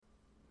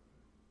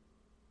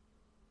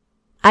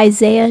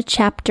Isaiah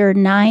chapter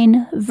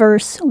 9,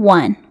 verse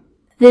 1.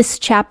 This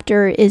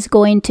chapter is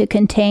going to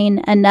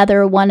contain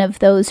another one of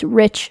those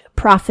rich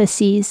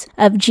prophecies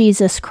of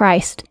Jesus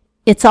Christ.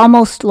 It's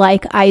almost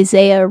like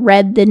Isaiah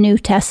read the New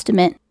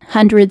Testament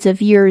hundreds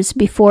of years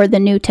before the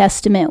New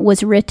Testament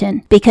was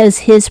written, because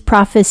his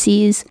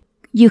prophecies,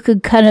 you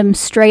could cut them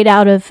straight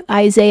out of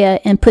Isaiah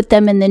and put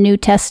them in the New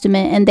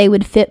Testament and they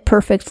would fit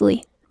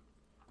perfectly.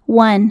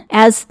 1.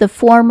 As the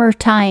former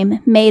time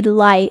made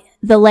light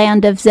the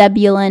land of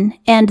Zebulun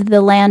and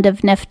the land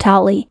of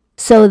Naphtali,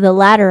 so the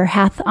latter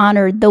hath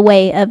honored the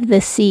way of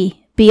the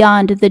sea,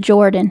 beyond the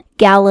Jordan,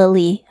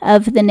 Galilee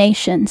of the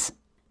nations.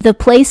 The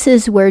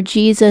places where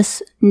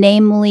Jesus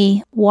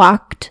namely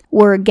walked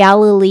were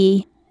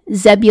Galilee,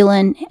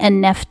 Zebulun, and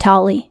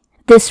Naphtali.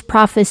 This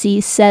prophecy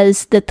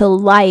says that the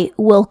light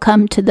will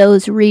come to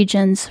those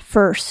regions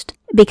first,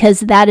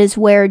 because that is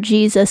where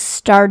Jesus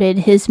started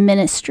his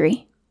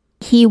ministry.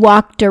 He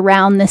walked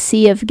around the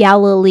Sea of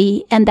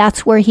Galilee, and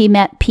that's where he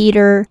met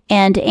Peter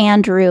and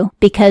Andrew,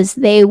 because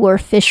they were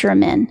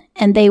fishermen,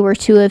 and they were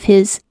two of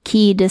his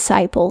key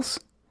disciples.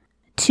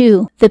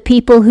 2. The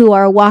people who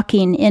are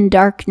walking in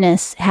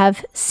darkness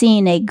have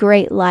seen a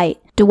great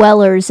light.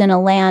 Dwellers in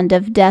a land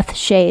of death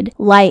shade,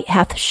 light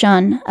hath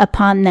shone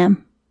upon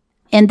them.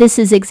 And this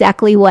is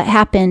exactly what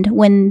happened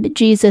when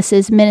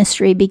Jesus'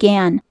 ministry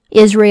began.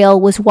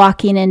 Israel was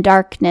walking in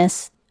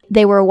darkness.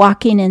 They were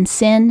walking in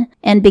sin,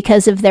 and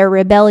because of their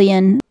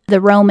rebellion,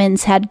 the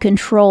Romans had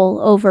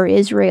control over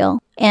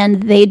Israel,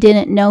 and they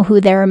didn't know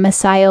who their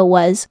Messiah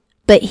was.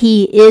 But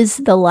he is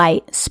the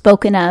light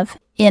spoken of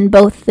in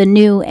both the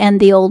New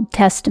and the Old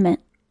Testament.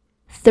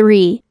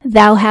 3.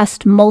 Thou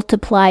hast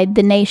multiplied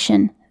the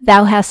nation.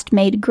 Thou hast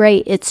made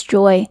great its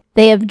joy.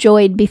 They have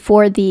joyed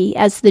before thee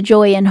as the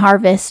joy in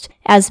harvest,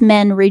 as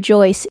men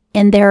rejoice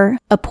in their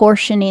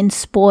apportioning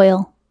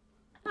spoil.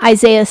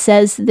 Isaiah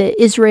says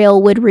that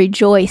Israel would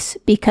rejoice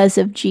because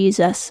of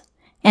Jesus,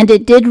 and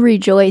it did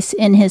rejoice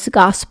in his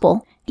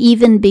gospel.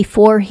 Even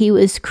before he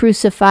was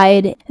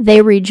crucified,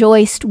 they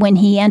rejoiced when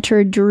he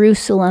entered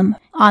Jerusalem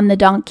on the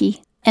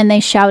donkey, and they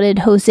shouted,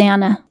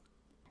 Hosanna.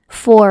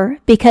 4.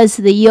 Because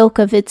the yoke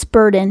of its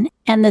burden,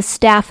 and the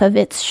staff of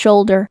its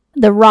shoulder,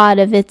 the rod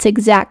of its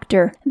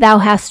exactor, thou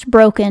hast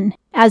broken,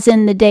 as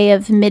in the day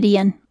of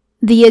Midian.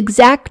 The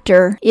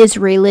exactor is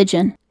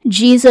religion.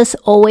 Jesus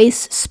always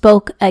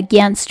spoke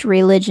against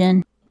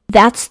religion.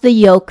 That's the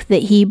yoke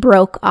that he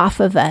broke off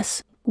of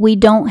us. We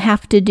don't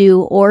have to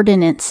do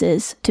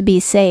ordinances to be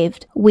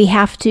saved. We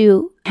have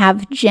to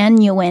have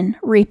genuine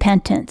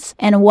repentance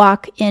and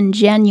walk in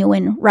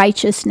genuine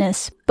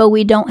righteousness, but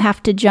we don't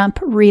have to jump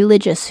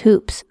religious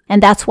hoops.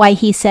 And that's why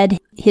he said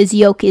his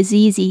yoke is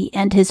easy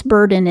and his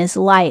burden is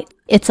light.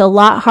 It's a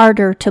lot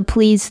harder to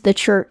please the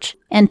church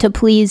and to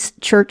please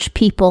church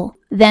people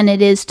than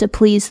it is to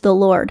please the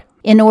Lord.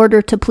 In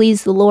order to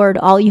please the Lord,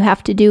 all you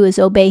have to do is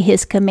obey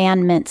his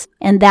commandments,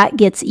 and that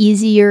gets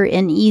easier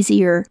and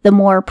easier the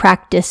more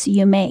practice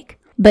you make.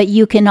 But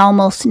you can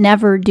almost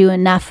never do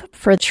enough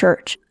for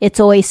church.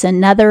 It's always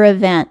another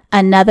event,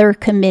 another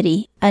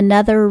committee,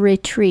 another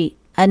retreat,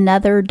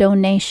 another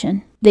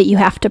donation that you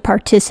have to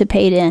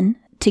participate in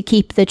to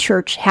keep the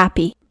church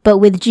happy. But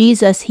with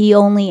Jesus, he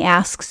only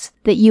asks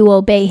that you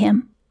obey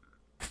him.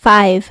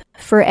 5.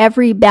 For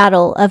every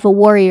battle of a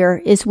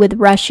warrior is with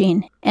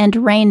rushing, and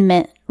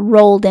raiment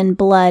rolled in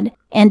blood,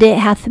 and it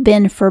hath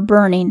been for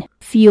burning,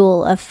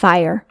 fuel of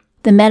fire.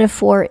 The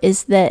metaphor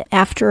is that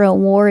after a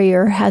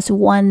warrior has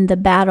won the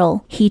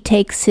battle, he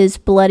takes his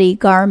bloody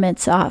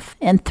garments off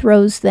and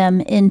throws them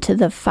into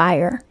the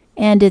fire,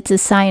 and it's a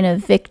sign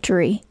of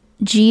victory.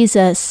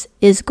 Jesus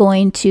is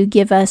going to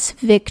give us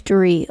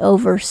victory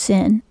over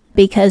sin,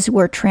 because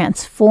we're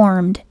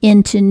transformed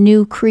into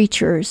new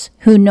creatures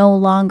who no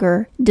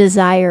longer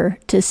desire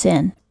to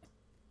sin.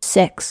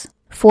 6.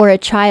 For a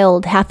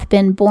child hath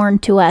been born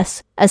to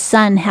us, a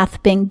son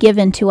hath been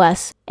given to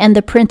us, and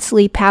the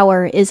princely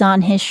power is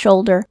on his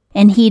shoulder,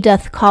 and he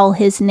doth call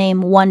his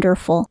name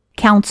Wonderful,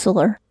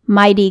 Counselor,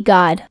 Mighty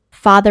God,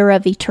 Father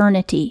of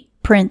Eternity,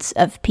 Prince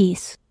of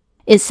Peace.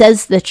 It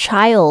says the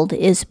child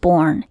is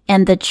born,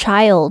 and the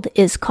child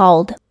is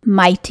called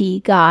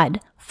Mighty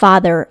God,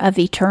 Father of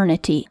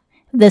Eternity.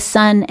 The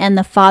Son and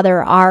the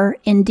Father are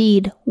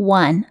indeed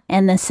one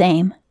and the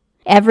same.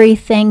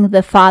 Everything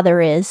the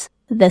Father is,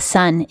 the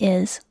Son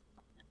is.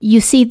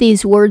 You see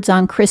these words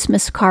on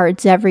Christmas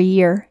cards every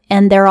year,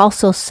 and they're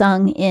also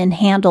sung in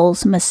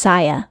Handel's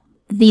Messiah.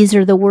 These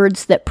are the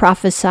words that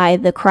prophesy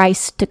the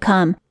Christ to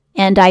come,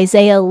 and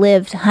Isaiah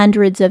lived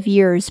hundreds of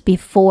years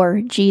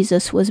before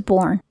Jesus was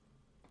born.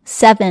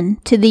 7.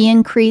 To the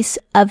increase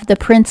of the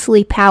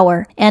princely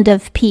power and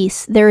of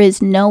peace there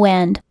is no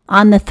end,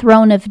 on the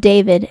throne of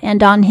David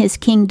and on his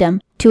kingdom,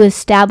 to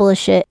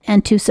establish it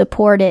and to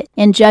support it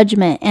in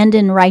judgment and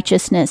in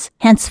righteousness,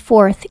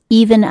 henceforth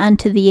even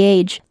unto the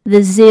age.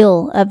 The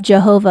zeal of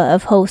Jehovah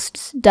of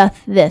hosts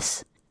doth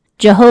this.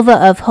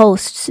 Jehovah of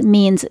hosts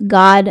means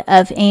God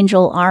of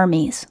angel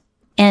armies,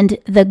 and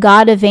the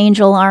God of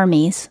angel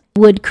armies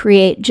would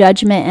create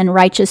judgment and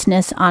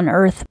righteousness on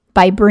earth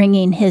by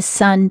bringing his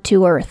Son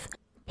to earth.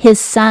 His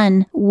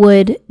Son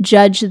would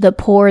judge the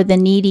poor, the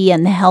needy,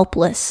 and the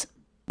helpless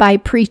by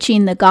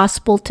preaching the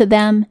gospel to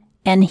them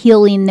and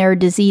healing their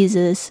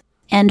diseases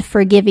and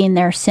forgiving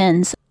their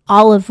sins,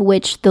 all of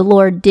which the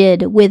Lord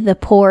did with the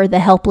poor, the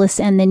helpless,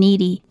 and the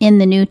needy in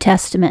the New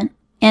Testament.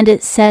 And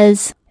it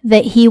says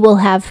that he will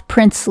have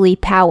princely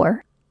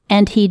power,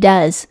 and he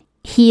does.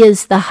 He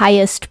is the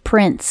highest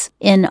prince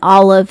in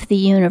all of the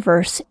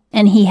universe,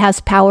 and he has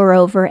power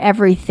over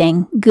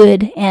everything,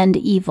 good and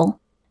evil.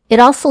 It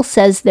also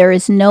says there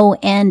is no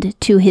end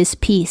to his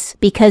peace,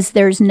 because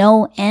there's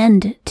no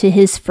end to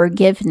his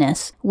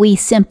forgiveness. We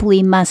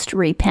simply must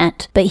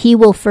repent. But he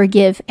will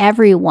forgive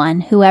everyone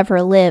who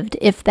ever lived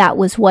if that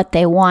was what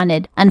they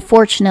wanted.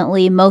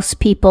 Unfortunately, most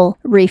people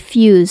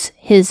refuse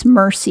his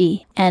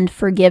mercy and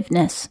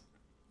forgiveness.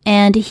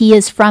 And he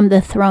is from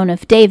the throne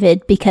of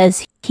David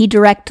because he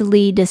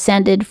directly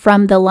descended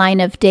from the line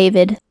of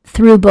David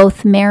through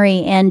both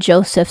Mary and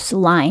Joseph's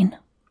line.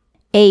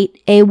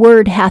 8. A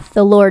word hath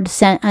the Lord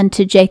sent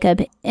unto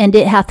Jacob, and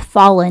it hath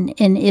fallen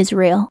in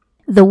Israel.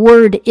 The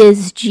Word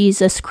is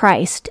Jesus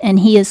Christ,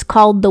 and he is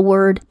called the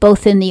Word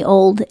both in the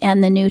Old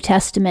and the New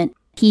Testament.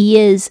 He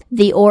is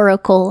the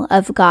oracle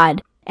of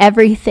God.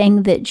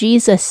 Everything that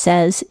Jesus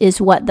says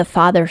is what the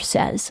Father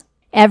says.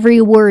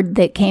 Every word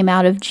that came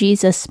out of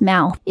Jesus'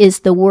 mouth is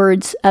the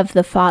words of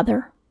the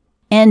Father.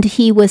 And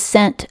he was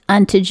sent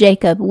unto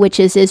Jacob, which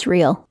is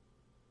Israel.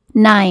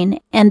 9.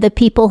 And the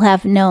people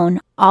have known,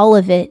 all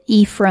of it,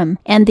 Ephraim,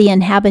 and the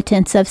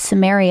inhabitants of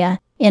Samaria,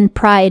 in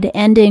pride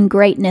and in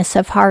greatness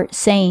of heart,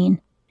 saying,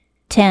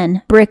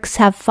 10. Bricks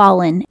have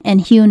fallen,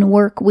 and hewn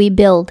work we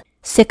build,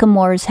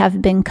 sycamores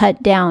have been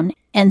cut down,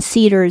 and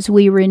cedars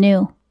we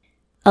renew.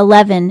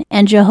 11.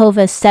 And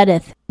Jehovah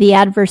setteth the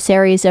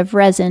adversaries of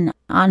Rezin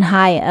on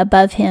high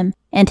above him,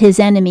 and his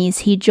enemies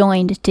he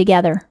joined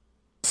together.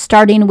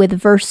 Starting with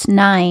verse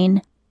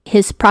 9,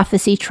 his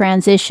prophecy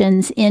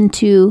transitions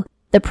into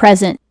the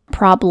present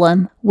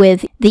problem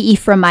with the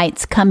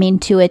Ephraimites coming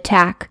to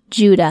attack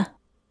Judah.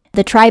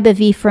 The tribe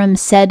of Ephraim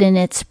said in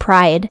its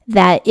pride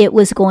that it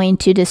was going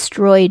to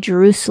destroy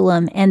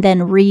Jerusalem and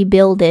then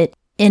rebuild it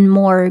in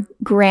more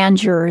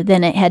grandeur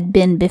than it had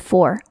been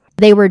before.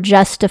 They were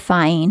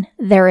justifying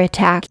their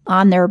attack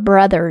on their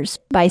brothers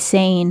by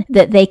saying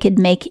that they could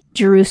make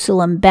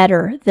Jerusalem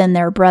better than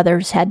their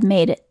brothers had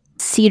made it.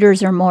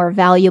 Cedars are more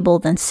valuable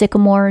than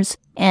sycamores,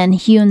 and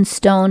hewn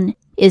stone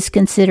is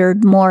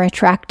considered more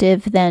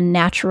attractive than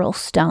natural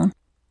stone.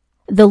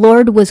 The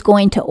Lord was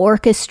going to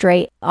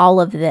orchestrate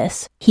all of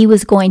this. He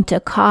was going to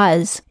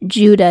cause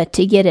Judah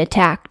to get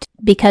attacked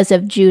because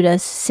of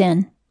Judah's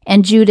sin.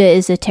 And Judah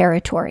is a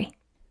territory.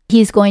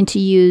 He's going to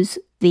use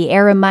the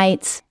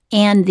Aramites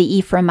and the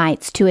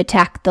Ephraimites to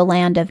attack the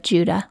land of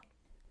Judah.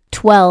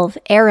 12.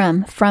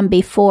 Aram from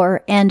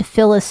before and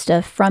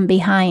Philistia from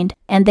behind,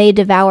 and they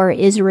devour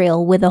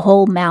Israel with a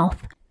whole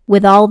mouth.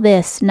 With all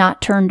this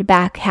not turned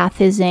back hath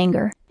his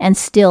anger, and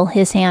still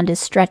his hand is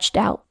stretched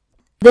out.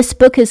 This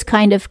book is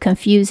kind of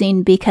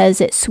confusing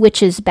because it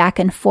switches back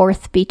and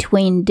forth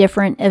between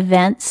different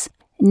events.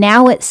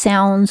 Now it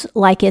sounds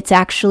like it's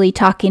actually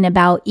talking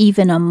about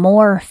even a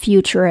more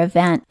future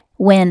event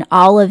when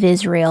all of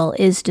Israel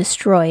is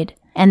destroyed,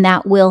 and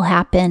that will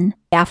happen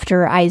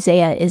after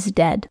Isaiah is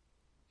dead.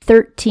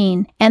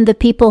 13. And the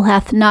people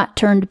hath not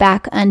turned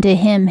back unto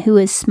him who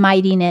is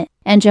smiting it,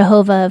 and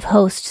Jehovah of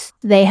hosts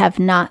they have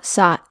not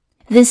sought.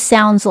 This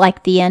sounds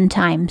like the end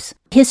times.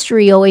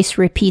 History always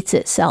repeats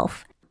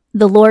itself.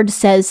 The Lord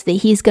says that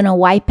he's going to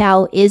wipe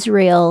out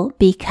Israel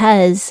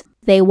because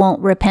they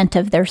won't repent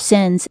of their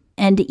sins.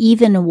 And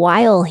even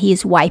while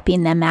he's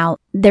wiping them out,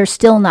 they're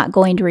still not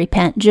going to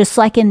repent, just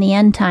like in the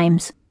end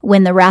times.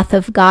 When the wrath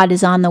of God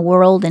is on the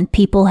world and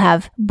people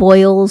have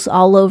boils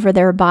all over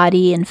their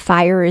body and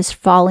fire is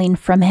falling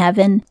from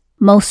heaven,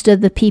 most of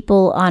the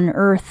people on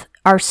earth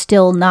are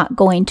still not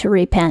going to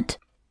repent.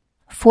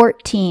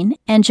 14.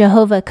 And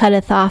Jehovah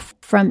cutteth off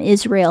from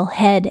Israel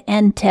head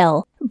and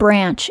tail,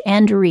 branch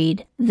and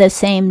reed, the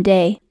same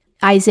day.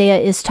 Isaiah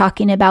is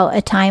talking about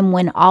a time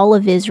when all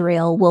of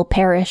Israel will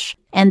perish,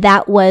 and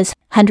that was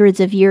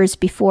hundreds of years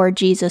before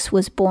Jesus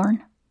was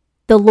born.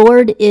 The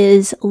Lord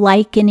is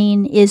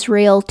likening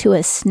Israel to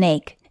a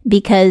snake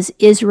because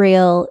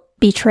Israel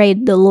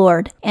betrayed the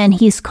Lord, and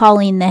he's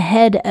calling the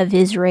head of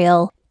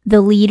Israel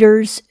the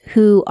leaders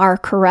who are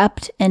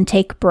corrupt and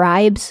take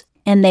bribes,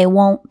 and they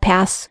won't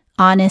pass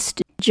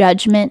honest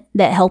judgment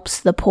that helps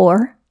the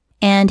poor.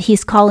 And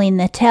he's calling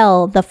the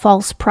tail the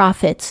false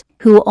prophets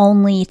who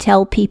only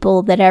tell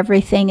people that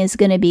everything is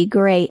going to be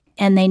great,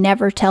 and they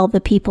never tell the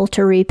people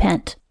to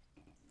repent.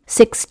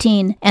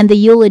 16. And the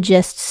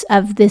eulogists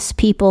of this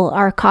people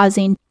are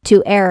causing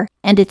to err,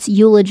 and its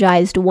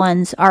eulogized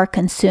ones are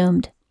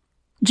consumed.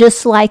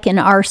 Just like in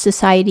our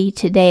society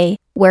today,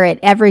 where at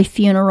every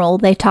funeral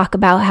they talk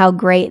about how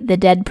great the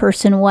dead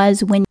person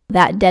was when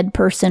that dead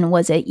person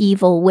was an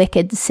evil,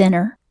 wicked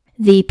sinner.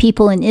 The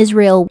people in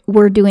Israel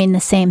were doing the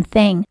same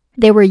thing.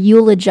 They were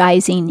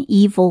eulogizing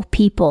evil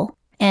people,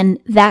 And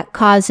that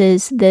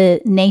causes the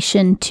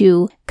nation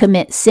to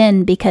commit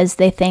sin because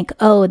they think,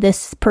 oh,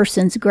 this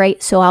person's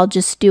great, so I'll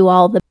just do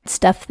all the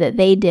stuff that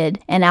they did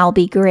and I'll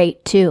be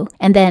great too.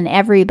 And then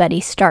everybody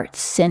starts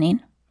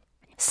sinning.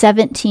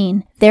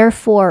 17.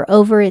 Therefore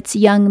over its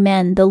young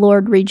men the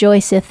Lord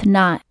rejoiceth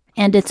not,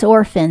 and its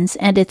orphans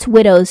and its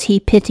widows he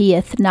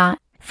pitieth not.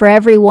 For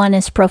every one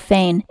is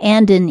profane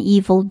and an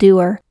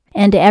evildoer,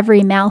 and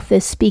every mouth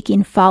is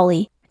speaking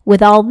folly.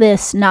 With all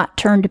this not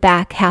turned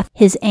back hath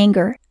his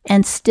anger,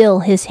 and still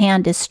his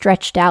hand is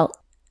stretched out.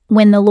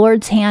 When the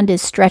Lord's hand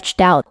is stretched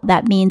out,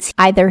 that means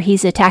either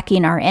he's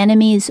attacking our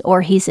enemies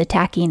or he's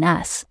attacking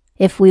us,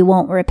 if we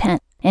won't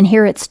repent. And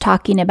here it's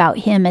talking about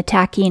him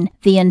attacking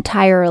the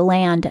entire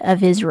land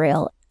of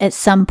Israel at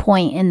some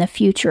point in the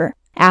future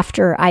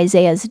after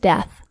Isaiah's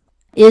death.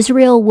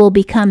 Israel will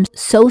become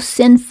so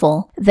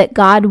sinful that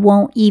God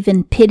won't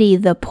even pity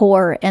the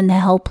poor and the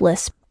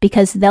helpless,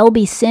 because they'll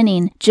be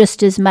sinning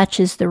just as much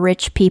as the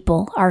rich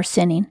people are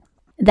sinning.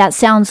 That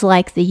sounds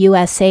like the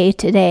USA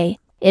today.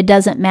 It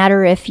doesn't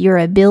matter if you're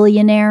a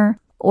billionaire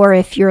or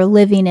if you're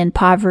living in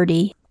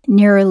poverty.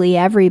 Nearly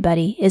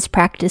everybody is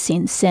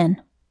practicing sin.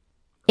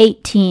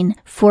 18.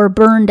 For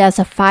burned as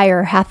a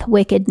fire hath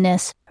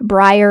wickedness,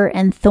 briar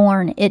and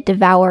thorn it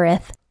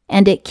devoureth,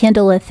 and it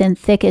kindleth in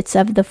thickets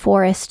of the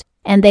forest,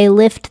 and they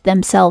lift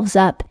themselves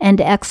up, and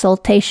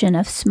exaltation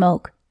of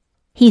smoke.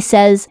 He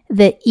says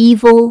that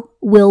evil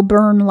will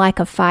burn like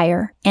a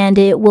fire, and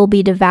it will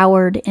be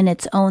devoured in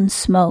its own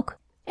smoke.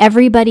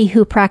 Everybody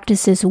who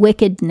practices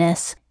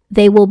wickedness,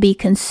 they will be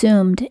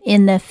consumed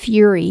in the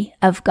fury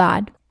of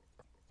God.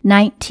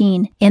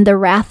 19. In the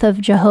wrath of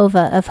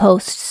Jehovah of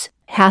hosts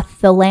hath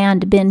the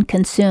land been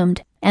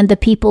consumed, and the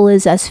people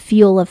is as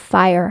fuel of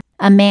fire.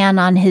 A man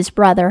on his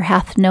brother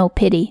hath no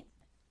pity.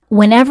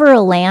 Whenever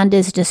a land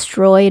is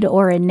destroyed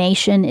or a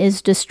nation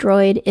is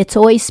destroyed, it's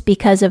always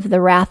because of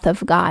the wrath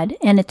of God,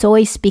 and it's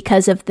always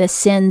because of the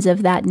sins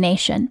of that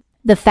nation.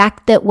 The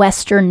fact that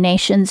Western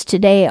nations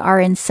today are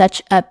in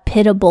such a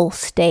pitiable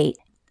state,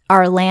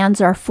 our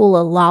lands are full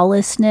of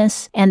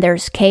lawlessness, and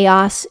there's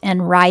chaos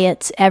and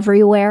riots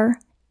everywhere,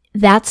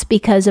 that's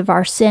because of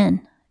our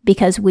sin.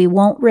 Because we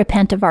won't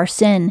repent of our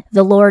sin,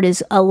 the Lord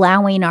is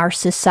allowing our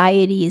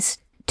societies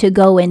to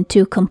go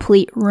into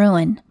complete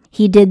ruin.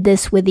 He did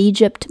this with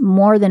Egypt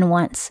more than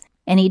once,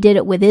 and he did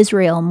it with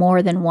Israel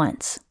more than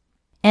once.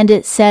 And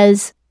it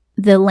says,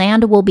 the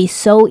land will be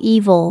so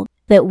evil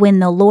that when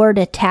the Lord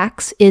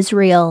attacks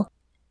Israel,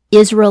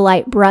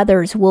 Israelite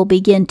brothers will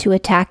begin to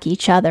attack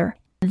each other.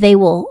 They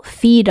will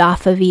feed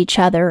off of each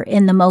other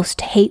in the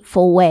most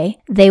hateful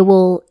way. They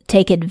will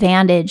take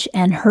advantage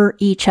and hurt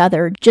each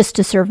other just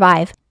to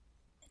survive.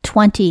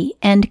 20.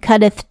 And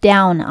cutteth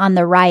down on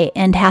the right,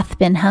 and hath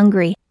been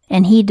hungry,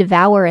 and he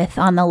devoureth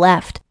on the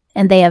left,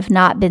 and they have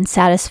not been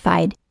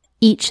satisfied.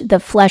 Each the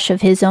flesh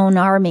of his own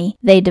army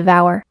they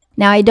devour.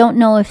 Now, I don't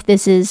know if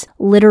this is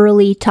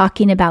literally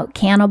talking about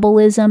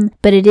cannibalism,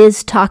 but it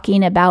is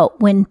talking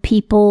about when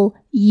people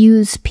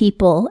use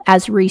people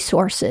as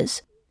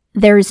resources.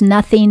 There's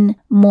nothing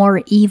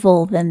more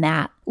evil than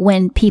that,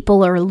 when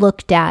people are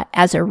looked at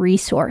as a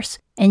resource,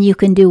 and you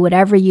can do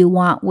whatever you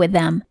want with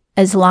them,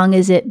 as long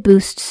as it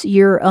boosts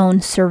your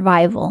own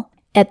survival.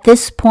 At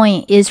this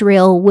point,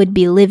 Israel would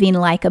be living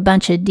like a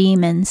bunch of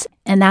demons,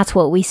 and that's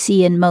what we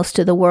see in most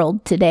of the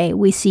world today.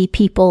 We see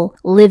people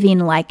living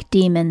like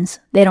demons.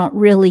 They don't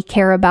really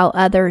care about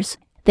others.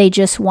 They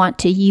just want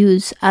to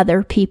use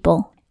other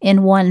people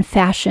in one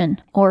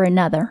fashion or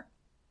another.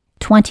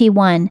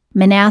 21.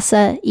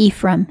 Manasseh,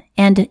 Ephraim,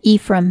 and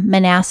Ephraim,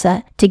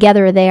 Manasseh,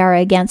 together they are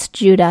against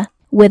Judah.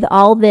 With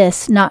all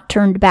this not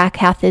turned back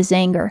hath his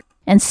anger,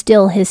 and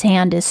still his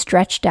hand is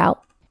stretched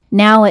out.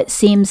 Now it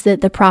seems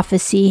that the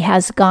prophecy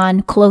has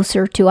gone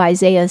closer to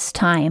Isaiah's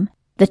time,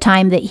 the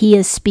time that he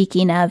is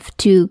speaking of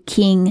to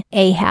King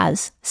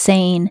Ahaz,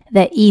 saying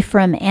that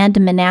Ephraim and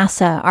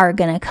Manasseh are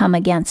going to come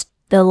against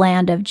the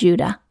land of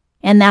Judah.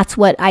 And that's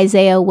what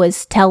Isaiah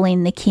was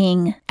telling the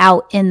king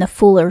out in the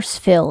fuller's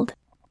field.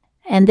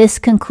 And this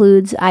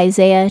concludes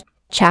Isaiah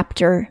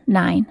chapter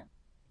 9.